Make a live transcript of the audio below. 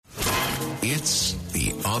It's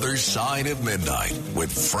The Other Side of Midnight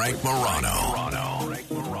with Frank Morano.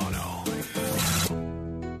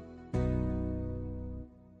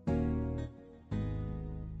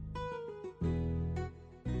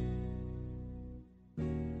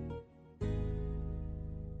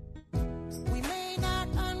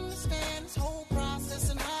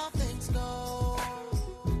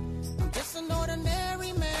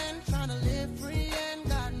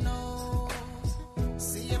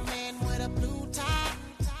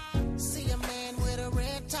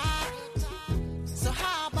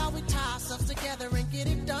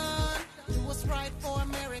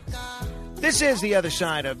 This is The Other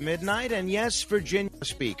Side of Midnight, and yes, Virginia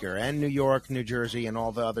Speaker, and New York, New Jersey, and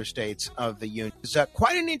all the other states of the Union. It was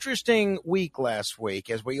quite an interesting week last week,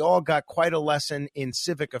 as we all got quite a lesson in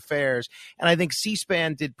civic affairs, and I think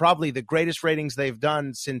C-SPAN did probably the greatest ratings they've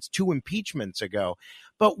done since 2 impeachments ago.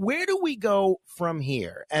 But where do we go from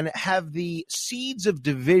here? And have the seeds of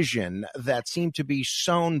division that seem to be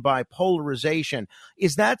sown by polarization,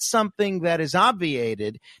 is that something that is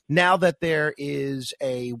obviated now that there is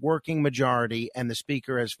a working majority and the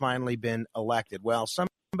speaker has finally been elected? Well,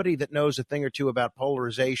 somebody that knows a thing or two about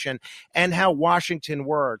polarization and how Washington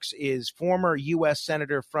works is former U.S.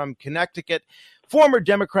 Senator from Connecticut, former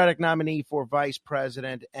Democratic nominee for vice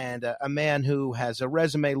president, and a man who has a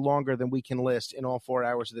resume longer than we can list in all 4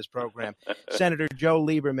 hours of this program, Senator Joe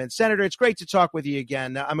Lieberman. Senator, it's great to talk with you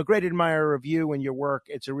again. I'm a great admirer of you and your work.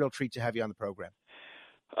 It's a real treat to have you on the program.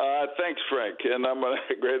 Thanks, Frank, and I'm a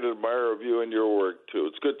great admirer of you and your work, too.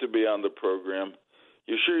 It's good to be on the program.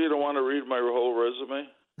 You sure you don't want to read my whole resume?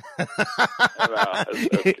 No,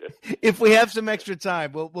 okay. If we have some extra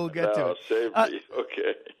time, we'll get to it. Save me.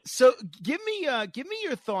 Okay. So give me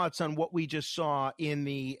your thoughts on what we just saw in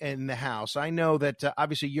the House. I know that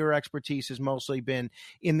obviously your expertise has mostly been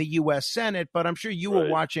in the U.S. Senate, but I'm sure you were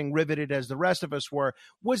watching riveted as the rest of us were.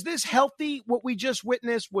 Was this healthy, what we just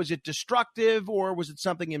witnessed? Was it destructive, or was it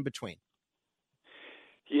something in between?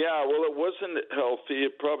 Yeah, well, it wasn't healthy.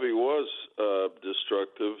 It probably was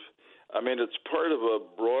destructive. I mean, it's part of a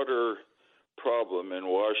broader problem in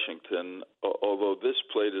Washington, although this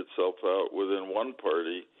played itself out within one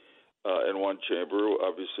party in one chamber,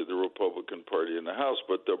 obviously the Republican Party in the House.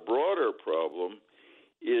 But the broader problem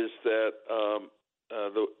is that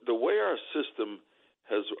the way our system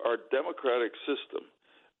our democratic system,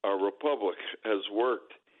 our republic, has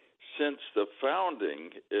worked since the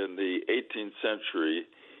founding in the 18th century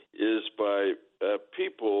is by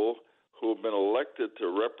people who have been elected to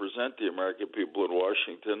represent the American people in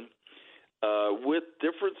Washington, with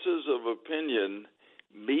differences of opinion,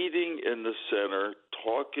 meeting in the center,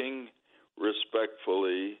 talking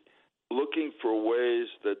respectfully, looking for ways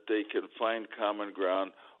that they can find common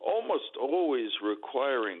ground, almost always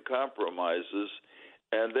requiring compromises,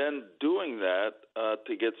 and then doing that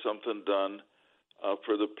to get something done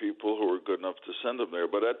for the people who are good enough to send them there.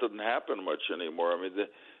 But that doesn't happen much anymore. I mean,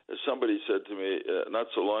 as somebody said to me not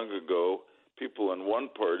so long ago, people in one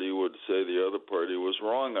party would say the other party was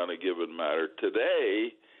wrong on a given matter.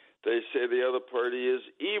 Today, they say the other party is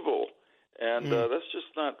evil, and that's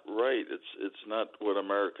just not right. It's not what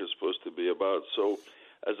America is supposed to be about. So,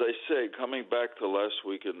 as I say, coming back to last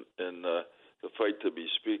week in the fight to be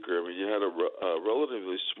speaker, I mean, you had a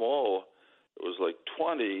relatively small, it was like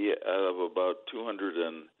 20 out of about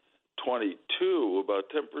 222, about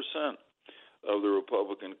 10% of the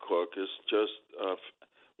Republican caucus just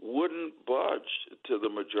wouldn't budge to the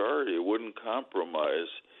majority, wouldn't compromise.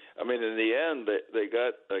 I mean, in the end, they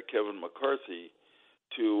got Kevin McCarthy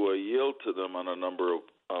to yield to them on a number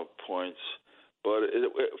of points, but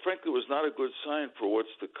it frankly was not a good sign for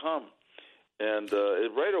what's to come. And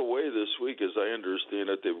right away this week, as I understand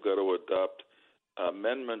it, they've got to adopt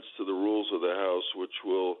amendments to the rules of the House, which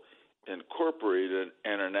will incorporate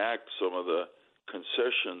and enact some of the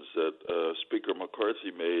concessions that Speaker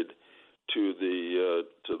McCarthy made to the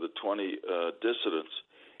 20 dissidents.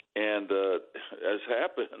 And as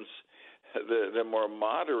happens, the more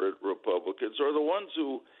moderate Republicans are the ones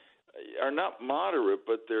who are not moderate,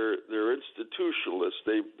 but they're institutionalists.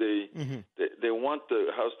 They want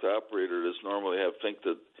the House to operate as normally have. Think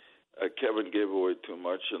that Kevin gave away too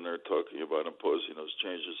much, and they're talking about imposing those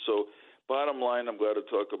changes. So, bottom line, I'm glad to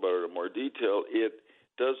talk about it in more detail. It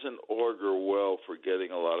doesn't augur well for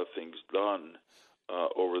getting a lot of things done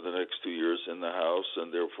over the next 2 years in the House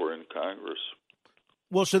and therefore in Congress.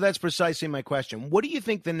 Well, so that's precisely my question. What do you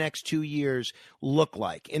think the next 2 years look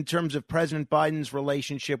like in terms of President Biden's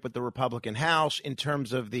relationship with the Republican House, in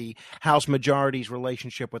terms of the House majority's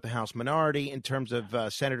relationship with the House minority, in terms of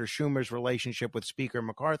Senator Schumer's relationship with Speaker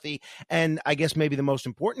McCarthy, and I guess maybe the most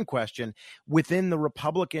important question, within the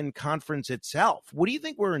Republican conference itself? What do you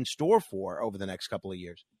think we're in store for over the next couple of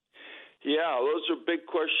years? Yeah, those are big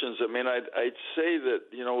questions. I mean, I'd say that,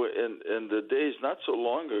 in the days not so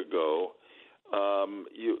long ago,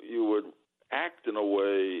 you would act in a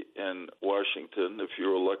way in Washington, if you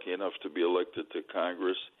were lucky enough to be elected to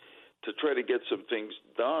Congress, to try to get some things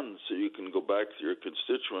done so you can go back to your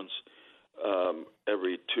constituents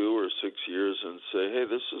every 2 or 6 years and say, hey,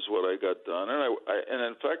 this is what I got done. And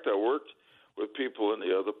in fact, I worked with people in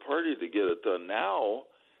the other party to get it done. Now,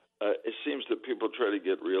 it seems that people try to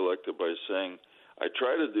get reelected by saying, I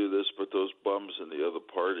try to do this, but those bums in the other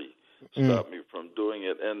party stop me from doing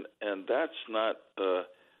it. And that's not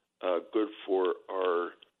good for our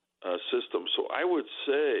system. So I would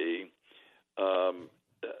say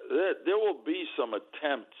that there will be some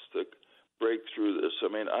attempts to break through this.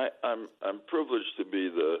 I mean, I'm privileged to be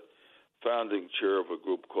the founding chair of a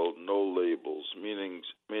group called No Labels, meaning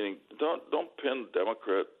don't pin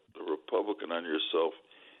Democrat or Republican on yourself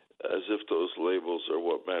as if those labels are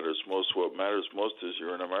what matters most. What matters most is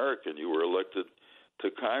you're an American. You were elected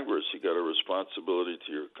to Congress. You got a responsibility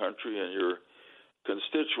to your country and your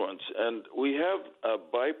constituents. And we have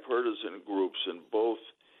bipartisan groups in both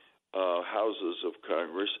houses of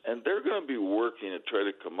Congress, and they're going to be working to try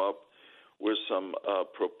to come up with some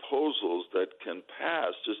proposals that can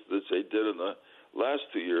pass, just as they did in the last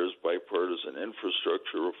 2 years, bipartisan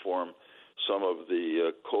infrastructure reform, some of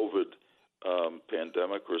the COVID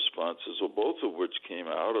pandemic responses, both of which came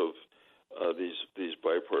out of these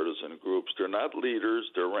bipartisan groups. They're not leaders,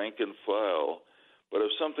 they're rank and file, but if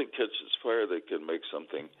something catches fire, they can make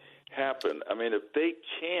something happen. I mean, if they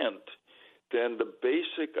can't, then the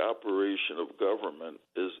basic operation of government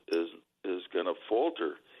is going to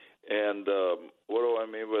falter. And what do I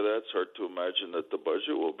mean by that? It's hard to imagine that the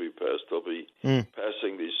budget will be passed. They'll be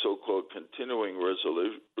passing these so-called continuing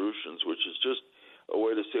resolutions, which is just a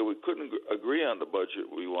way to say we couldn't agree on the budget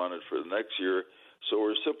we wanted for the next year, so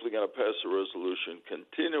we're simply going to pass a resolution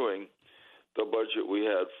continuing the budget we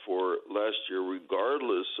had for last year,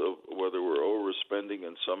 regardless of whether we're overspending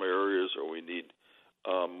in some areas or we need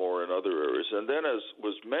more in other areas. And then, as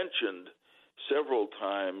was mentioned several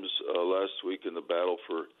times last week in the battle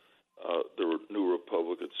for the new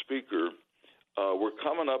Republican Speaker, we're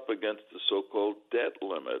coming up against the so-called debt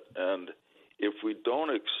limit. And if we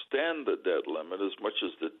don't extend the debt limit, as much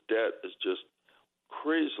as the debt is just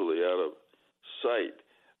crazily out of sight,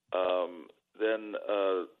 then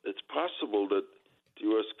it's possible that the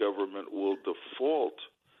U.S. government will default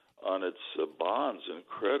on its bonds and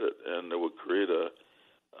credit, and it would create it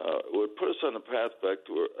would put us on the path back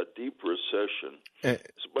to a deep recession.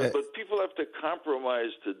 But people have to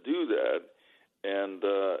compromise to do that, and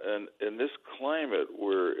in this climate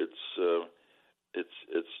where it's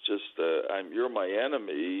just you're my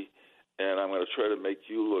enemy, and I'm going to try to make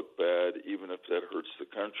you look bad, even if that hurts the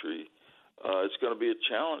country. It's going to be a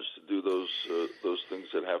challenge to do those things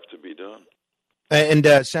that have to be done. And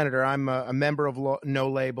Senator, I'm a member of No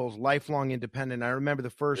Labels, lifelong independent. I remember the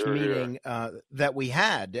first meeting that we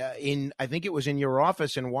had I think it was in your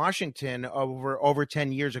office in Washington over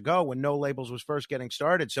 10 years ago when No Labels was first getting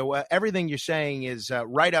started. So everything you're saying is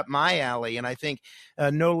right up my alley. And I think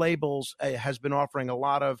No Labels has been offering a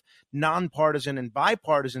lot of nonpartisan and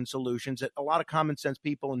bipartisan solutions that a lot of common sense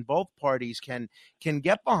people in both parties can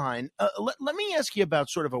get behind. Let me ask you about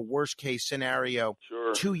sort of a worst case scenario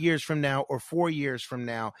 2 years from now or 4 years from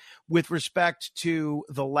now with respect to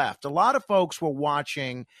the left. A lot of folks were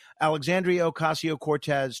watching Alexandria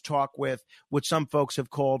Ocasio-Cortez talk with what some folks have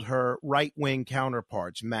called her right-wing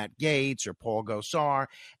counterparts, Matt Gaetz or Paul Gosar.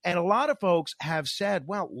 And a lot of folks have said,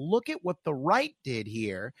 well, look at what the right did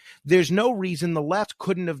here. There's no reason the left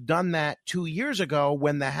couldn't have done that 2 years ago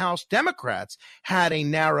when the House Democrats had a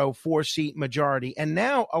narrow 4-seat majority. And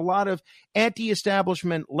now a lot of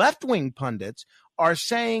anti-establishment left-wing pundits are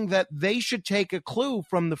saying that they should take a clue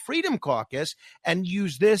from the Freedom Caucus and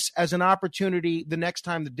use this as an opportunity the next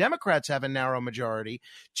time the Democrats have a narrow majority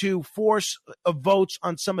to force votes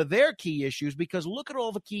on some of their key issues, because look at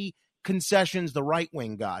all the key concessions the right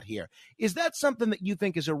wing got here. Is that something that you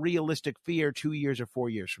think is a realistic fear 2 years or 4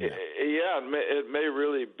 years from now? Yeah, it may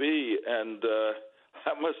really be. And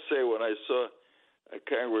I must say, when I saw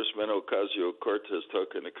Congressman Ocasio-Cortez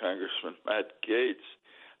talking to Congressman Matt Gaetz,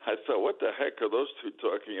 I thought, what the heck are those two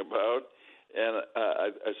talking about? And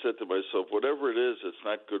I said to myself, whatever it is, it's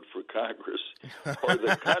not good for Congress or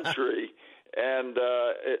the country. And,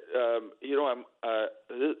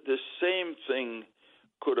 the same thing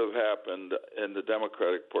could have happened in the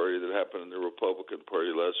Democratic Party that happened in the Republican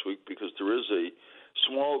Party last week, because there is a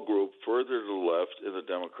small group further to the left in the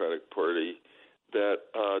Democratic Party that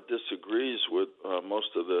disagrees with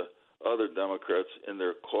most of the other Democrats in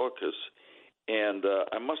their caucus. And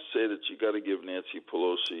I must say that you got to give Nancy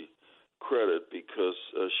Pelosi credit, because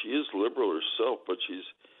she is liberal herself, but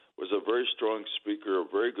was a very strong speaker, a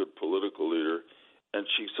very good political leader, and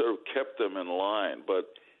she sort of kept them in line.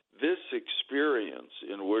 But this experience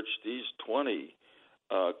in which these 20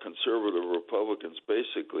 conservative Republicans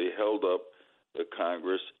basically held up the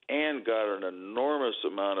Congress and got an enormous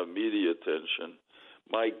amount of media attention,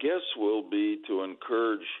 my guess will be to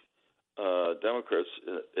encourage Democrats,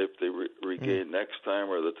 if they regain next time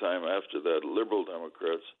or the time after that, liberal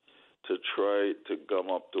Democrats, to try to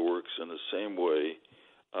gum up the works in the same way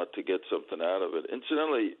to get something out of it.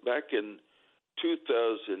 Incidentally, back in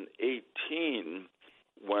 2018,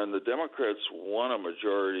 when the Democrats won a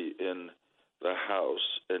majority in the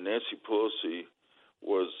House and Nancy Pelosi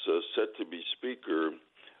was set to be Speaker,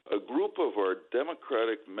 a group of our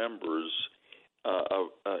Democratic members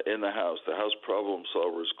in the House Problem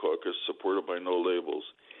Solvers Caucus, supported by No Labels,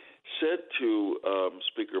 said to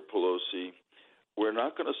Speaker Pelosi, we're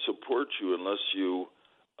not going to support you unless you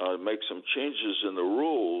make some changes in the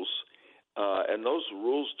rules. And those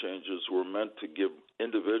rules changes were meant to give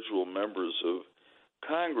individual members of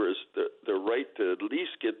Congress the right to at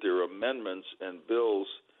least get their amendments and bills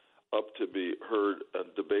up to be heard,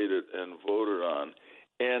 debated, and voted on.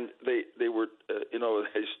 And they were,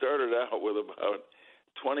 they started out with about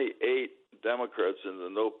 28 Democrats in the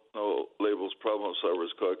No Labels Problem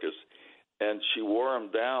Solvers Caucus, and she wore them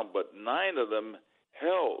down, but 9 of them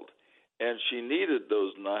held. And she needed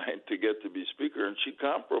those 9 to get to be Speaker, and she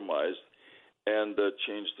compromised and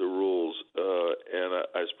changed the rules. And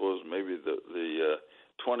I suppose maybe the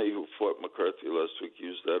 20 who fought McCarthy last week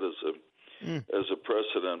used that as a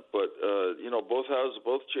precedent. But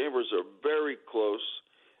both chambers are very close,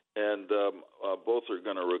 and both are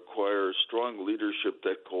going to require strong leadership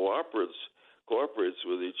that cooperates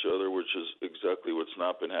with each other, which is exactly what's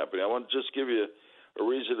not been happening. I want to just give you a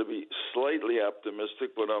reason to be slightly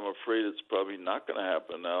optimistic, but I'm afraid it's probably not going to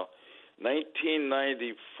happen now. 1994,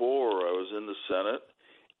 I was in the Senate,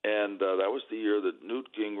 and that was the year that Newt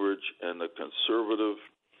Gingrich and the conservative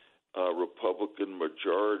Republican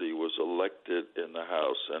majority was elected in the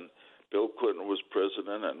House. And Bill Clinton was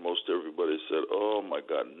president, and most everybody said, oh, my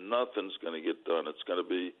God, nothing's going to get done. It's going to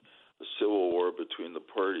be a civil war between the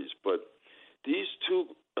parties. But these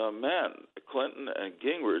two men, Clinton and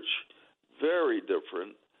Gingrich, very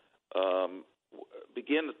different,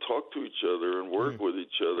 began to talk to each other and work with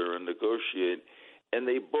each other and negotiate. And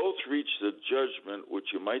they both reached a judgment,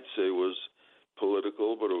 which you might say was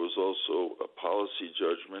political, but it was also a policy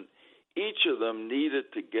judgment. Each of them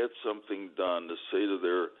needed to get something done to say to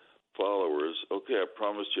their followers, okay, I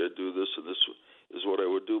promised you I'd do this, and this is what I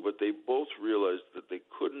would do. But they both realized that they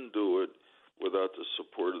couldn't do it without the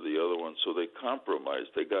support of the other one, so they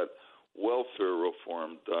compromised. They got welfare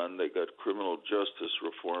reform done. They got criminal justice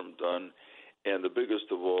reform done. And the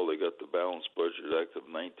biggest of all, they got the Balanced Budget Act of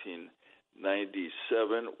 1997,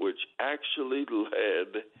 which actually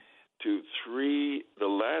led to the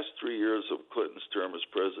last 3 years of Clinton's term as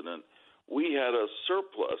president. We had a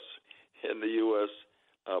surplus in the U.S.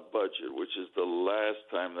 Budget, which is the last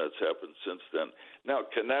time that's happened since then. Now,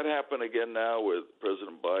 can that happen again now with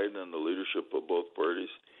President Biden and the leadership of both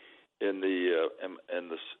parties in the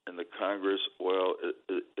Congress? Well,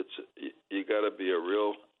 you got to be a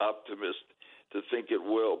real optimist to think it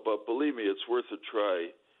will. But believe me, it's worth a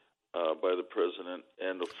try by the president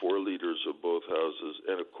and the 4 leaders of both houses.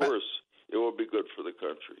 And of course, it will be good for the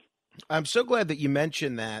country. I'm so glad that you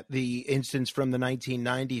mentioned that, the instance from the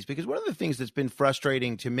 1990s, because one of the things that's been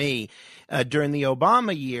frustrating to me during the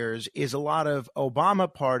Obama years is a lot of Obama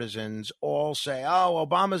partisans all say, oh,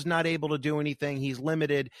 Obama's not able to do anything. He's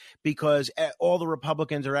limited because all the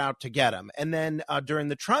Republicans are out to get him. And then during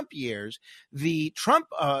the Trump years, the Trump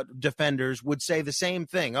defenders would say the same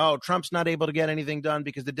thing. Oh, Trump's not able to get anything done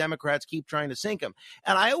because the Democrats keep trying to sink him.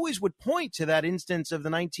 And I always would point to that instance of the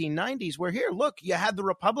 1990s where, here, look, you had the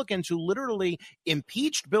Republicans who literally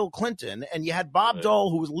impeached Bill Clinton, and you had Bob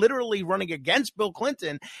Dole, who was literally running against Bill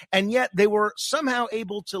Clinton, and yet they were somehow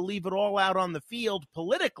able to leave it all out on the field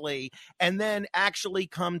politically and then actually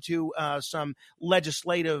come to some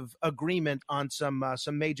legislative agreement on some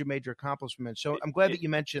major accomplishments. So I'm glad that you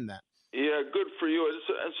mentioned that. Yeah, good for you.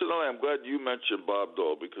 Incidentally, I'm glad you mentioned Bob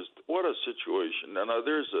Dole, because what a situation. Now,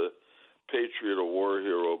 there's a patriot, a war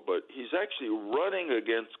hero, but he's actually running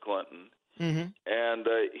against Clinton, and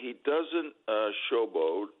he doesn't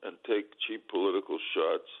showboat and take cheap political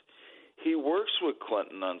shots. He works with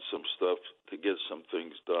Clinton on some stuff to get some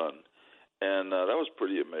things done. And that was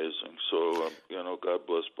pretty amazing. So, God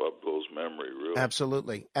bless Bob Dole's memory, really.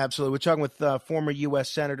 Absolutely. Absolutely. We're talking with former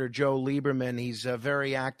U.S. Senator Joe Lieberman. He's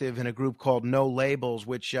very active in a group called No Labels,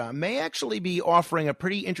 which may actually be offering a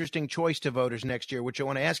pretty interesting choice to voters next year, which I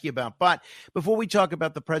want to ask you about. But before we talk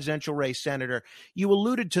about the presidential race, Senator, you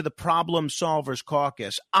alluded to the Problem Solvers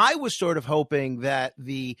Caucus. I was sort of hoping that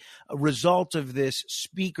the result of this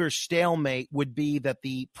speaker stalemate would be that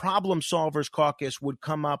the Problem Solvers Caucus would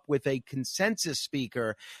come up with a consensus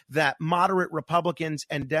speaker that moderate Republicans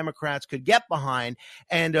and Democrats could get behind,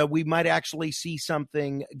 and we might actually see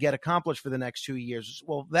something get accomplished for the next 2 years.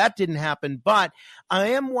 Well, that didn't happen, but I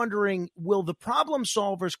am wondering, will the Problem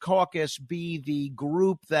Solvers Caucus be the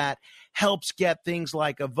group that helps get things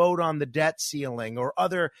like a vote on the debt ceiling or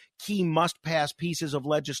other key must-pass pieces of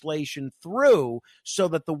legislation through so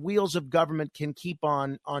that the wheels of government can keep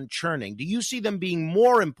on churning? Do you see them being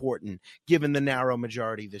more important given the narrow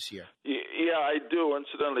majority this year? Yeah, I do.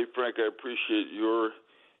 Incidentally, Frank, I appreciate your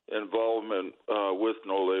involvement with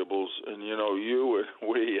No Labels. And, you and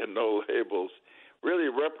we and No Labels really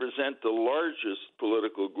represent the largest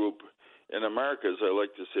political group in America, as I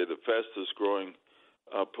like to say, the fastest growing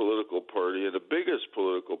political party. And the biggest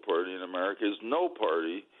political party in America is No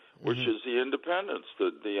Party, which is the independents,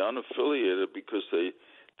 the unaffiliated, because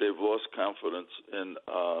they've lost confidence in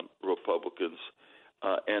Republicans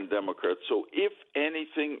and Democrats. So if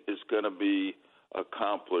anything is going to be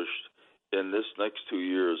accomplished in this next 2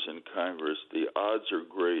 years in Congress, the odds are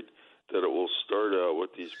great that it will start out with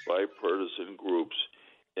these bipartisan groups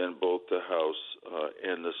in both the House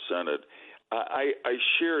and the Senate. I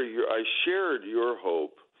shared your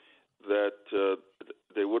hope that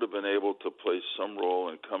they would have been able to play some role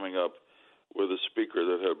in coming up with a speaker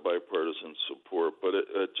that had bipartisan support, but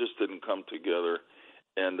it just didn't come together.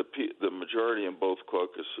 And the majority in both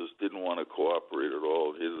caucuses didn't want to cooperate at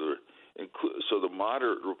all. So the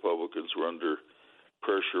moderate Republicans were under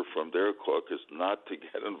pressure from their caucus not to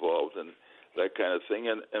get involved in that kind of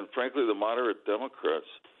thing. And frankly, the moderate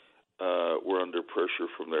Democrats were under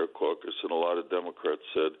pressure from their caucus. And a lot of Democrats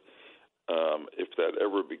said if that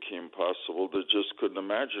ever became possible, they just couldn't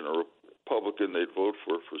imagine a Republican they'd vote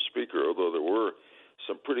for Speaker, although there were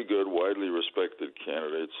some pretty good, widely respected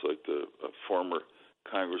candidates like the former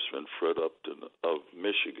Congressman Fred Upton of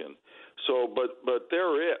Michigan. So, but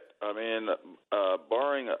they're it. I mean,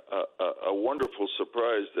 barring a wonderful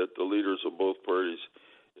surprise that the leaders of both parties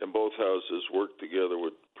in both houses work together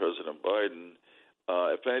with President Biden,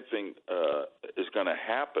 if anything is going to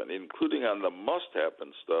happen, including on the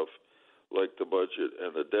must-happen stuff like the budget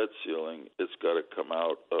and the debt ceiling, it's got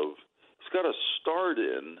to start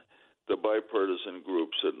in the bipartisan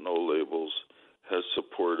groups that No Labels has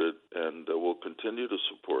supported and will continue to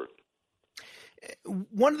support.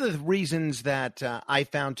 One of the reasons that I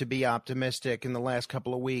found to be optimistic in the last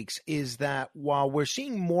couple of weeks is that while we're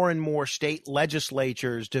seeing more and more state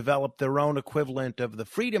legislatures develop their own equivalent of the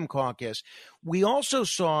Freedom Caucus, we also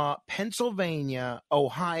saw Pennsylvania,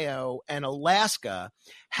 Ohio, and Alaska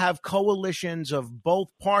have coalitions of both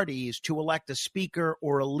parties to elect a speaker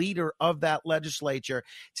or a leader of that legislature,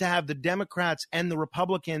 to have the Democrats and the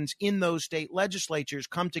Republicans in those state legislatures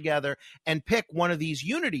come together and pick one of these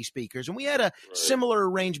unity speakers. And we had a similar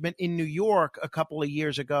arrangement in New York a couple of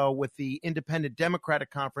years ago with the Independent Democratic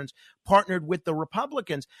Conference partnered with the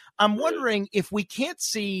Republicans. I'm wondering if we can't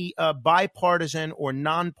see bipartisan or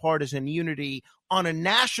nonpartisan unity on a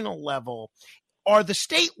national level. Are the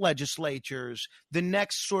state legislatures the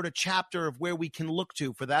next sort of chapter of where we can look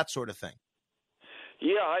to for that sort of thing?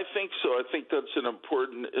 Yeah, I think so. I think that's an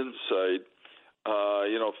important insight.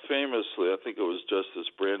 Famously, I think it was Justice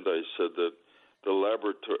Brandeis said that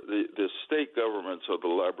the state governments are the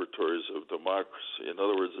laboratories of democracy. In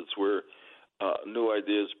other words, it's where new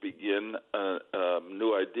ideas begin,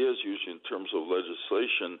 new ideas usually in terms of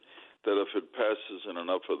legislation, that if it passes in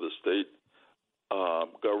enough of the state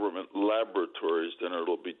government laboratories, then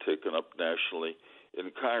it'll be taken up nationally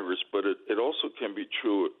in Congress. But it also can be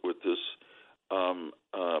true with this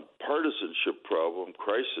partisanship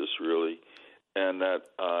crisis, really, and that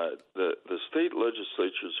the state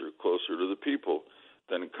legislatures are closer to the people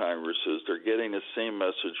than Congress is. They're getting the same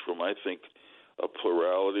message from, I think, a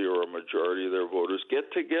plurality or a majority of their voters.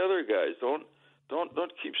 Get together, guys. Don't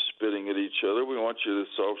keep spitting at each other. We want you to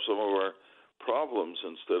solve some of our problems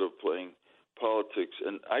instead of playing politics,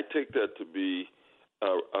 and I take that to be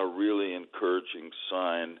a really encouraging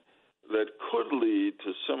sign that could lead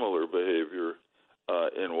to similar behavior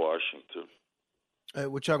in Washington.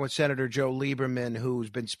 We're talking with Senator Joe Lieberman, who's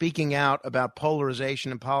been speaking out about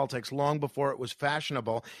polarization in politics long before it was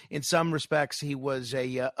fashionable. In some respects, he was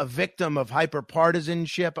a victim of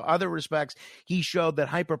hyperpartisanship. Other respects, he showed that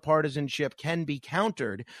hyperpartisanship can be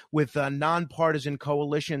countered with nonpartisan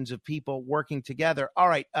coalitions of people working together. All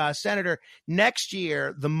right, Senator, next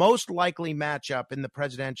year, the most likely matchup in the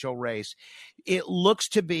presidential race, it looks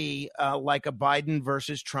to be like a Biden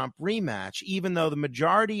versus Trump rematch, even though the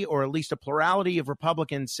majority, or at least a plurality of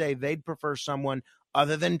Republicans, say they'd prefer someone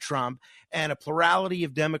other than Trump, and a plurality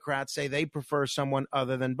of Democrats say they prefer someone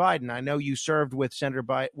other than Biden. I know you served with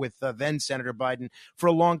then Senator Biden for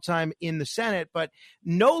a long time in the Senate, but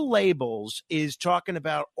No Labels is talking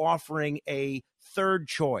about offering a third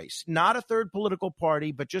choice, not a third political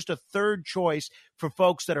party, but just a third choice for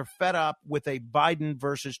folks that are fed up with a Biden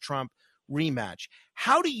versus Trump rematch.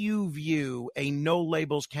 How do you view a No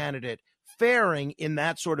Labels candidate faring in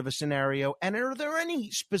that sort of a scenario? And are there any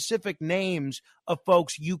specific names of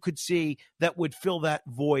folks you could see that would fill that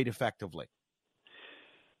void effectively?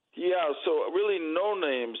 Yeah, so really no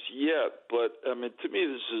names yet, but I mean, to me,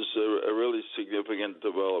 this is a really significant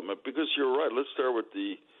development because you're right. Let's start with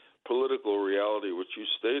the political reality, which you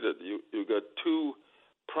stated. You've got two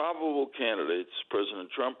probable candidates,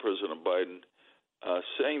 President Trump, President Biden,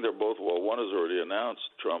 saying they're both, well, one has already announced,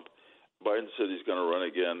 Trump. Biden said he's going to run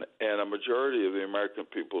again, and a majority of the American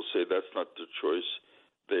people say that's not the choice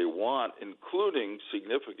they want, including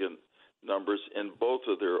significant numbers in both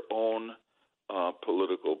of their own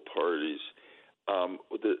political parties.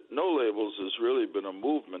 The No Labels has really been a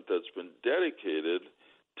movement that's been dedicated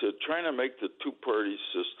to trying to make the two-party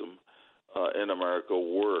system in America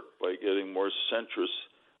work by getting more centrists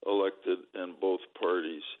elected in both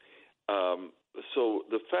parties. So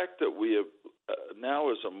the fact that we have now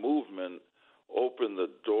as a movement opened the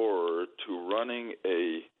door to running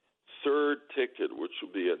a third ticket, which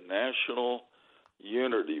will be a national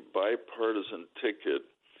unity bipartisan ticket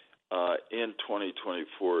in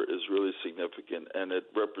 2024 is really significant, and it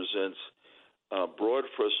represents broad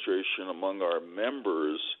frustration among our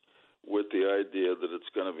members with the idea that it's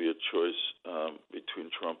going to be a choice between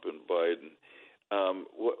Trump and Biden.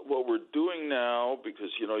 What we're doing now,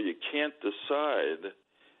 because, you can't decide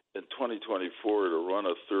in 2024 to run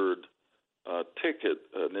a third ticket,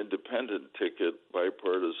 an independent ticket,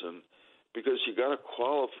 bipartisan, because you got to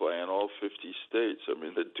qualify in all 50 states. I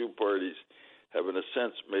mean, the two parties have, in a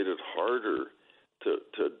sense, made it harder to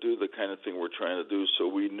do the kind of thing we're trying to do. So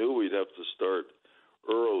we knew we'd have to start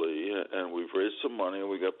early, and we've raised some money, and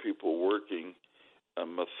we got people working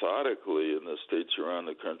methodically in the states around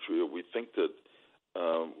the country. We think that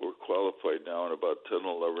we're qualified now in about 10,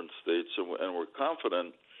 11 states, and we're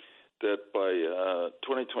confident that by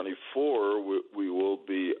 2024 we will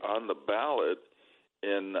be on the ballot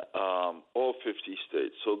in all 50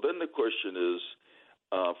 states. So then the question is,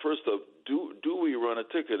 first off, do we run a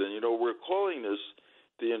ticket? And, we're calling this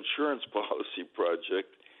the Insurance Policy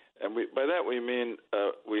Project, and by that we mean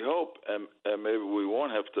we hope, and maybe we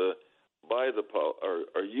won't have to buy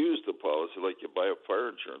or use the policy like you buy a fire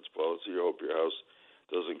insurance policy. You hope your house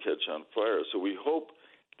doesn't catch on fire. So we hope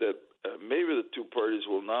that maybe the two parties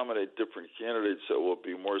will nominate different candidates that will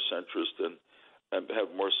be more centrist and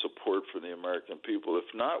have more support for the American people.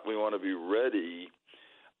 If not, we want to be ready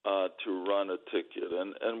to run a ticket.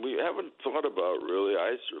 And we haven't thought about, really,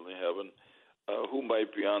 I certainly haven't, who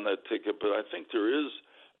might be on that ticket. But I think there is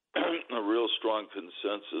a real strong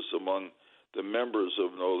consensus among the members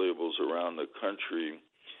of No Labels around the country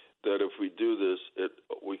that if we do this,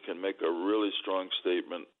 we can make a really strong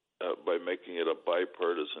statement by making it a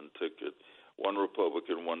bipartisan ticket, one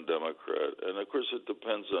Republican, one Democrat. And, of course, it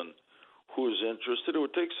depends on who's interested. It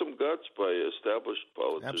would take some guts by established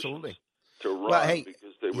politicians to run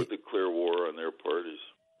because they would declare war on their parties.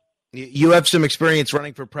 You have some experience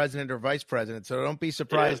running for president or vice president, so don't be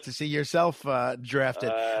surprised to see yourself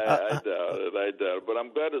drafted. I doubt it. But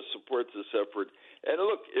I'm glad to support this effort. And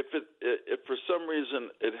look, if for some reason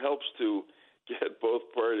it helps to get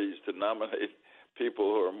both parties to nominate people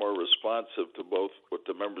who are more responsive to both what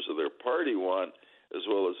the members of their party want as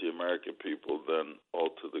well as the American people, then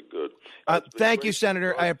all to the good. Thank you,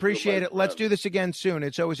 Senator. I appreciate it. Let's do this again soon.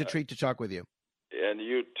 It's always a treat to talk with you. And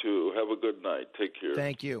you too. Have a good night. Take care.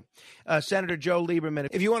 Thank you. Senator Joe Lieberman.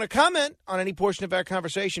 If you want to comment on any portion of our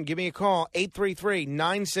conversation, give me a call,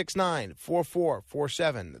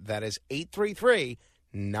 833-969-4447. That is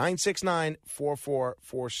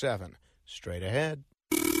 833-969-4447. Straight ahead.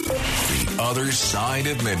 The Other Side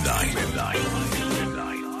of Midnight.